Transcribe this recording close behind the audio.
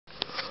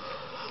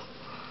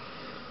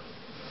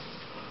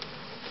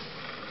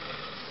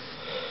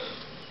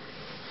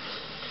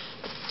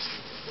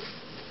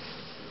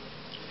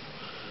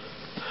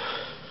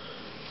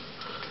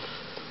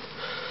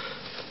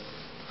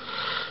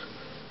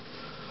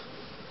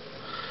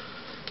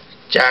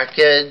Jack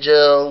and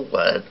Jill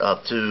went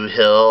up to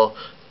hill,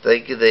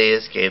 thinking they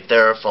escaped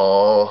their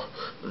fall.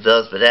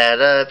 Those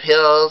banana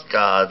peels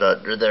got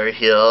under their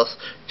heels,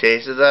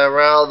 chasing them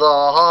around the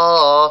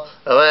hall.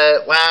 I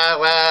went wah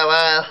wah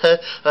wah,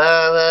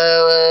 wah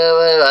wah wah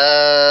wah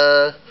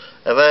wah.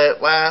 I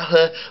went wah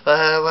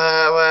wah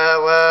wah wah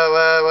wah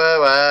wah wah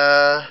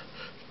wah.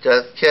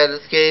 Just can't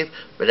escape.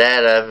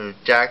 Banana,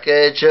 Jack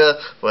and Jill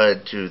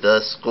went to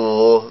the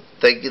school,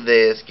 thinking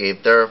they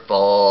escaped their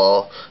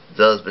fall.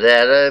 Those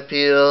banana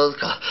peels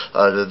got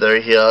under their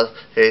heels,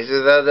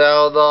 chasing them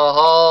down the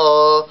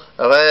hall.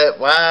 I went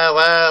wah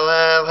wah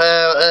wah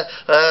wah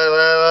wah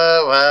wah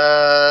wah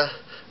wah.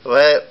 I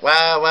went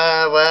wah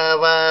wah wah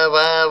wah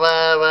wah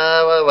wah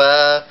wah wah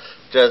wah.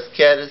 Just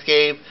can't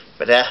escape.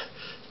 Banana,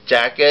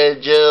 Jack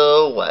and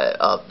Jill went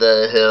up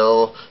the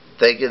hill,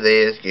 thinking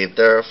they escaped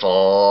their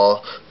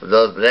fall.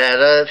 Those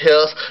banana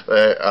peels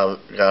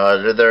got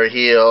under their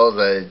heels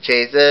and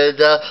chasing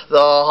down the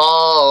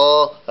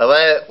hall. I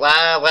went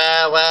wah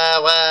wah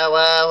wah wah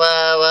wah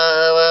wah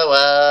wah wah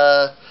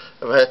wah.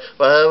 I went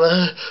wah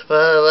wah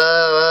wah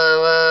wah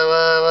wah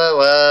wah wah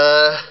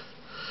wah.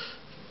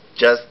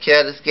 Just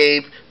can't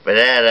escape.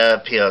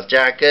 Banana peels.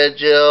 Jack and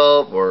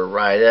Jill were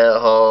right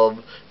at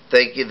home,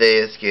 thinking they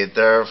escaped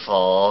their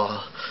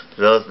fall.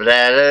 Those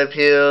banana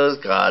peels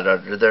got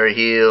under their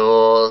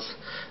heels,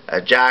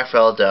 and Jack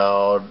fell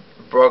down,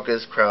 broke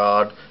his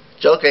crown.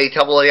 Jill came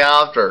tumbling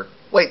after.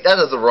 Wait, that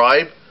doesn't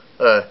rhyme.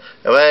 I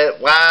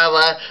went wah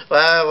wah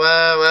wah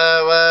wah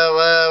wah wah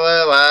wah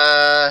wah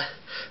wah.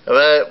 I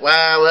went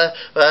wah wah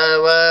wah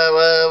wah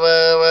wah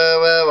wah wah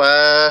wah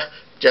wah.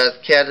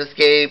 Just can't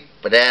escape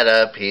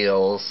banana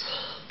peels.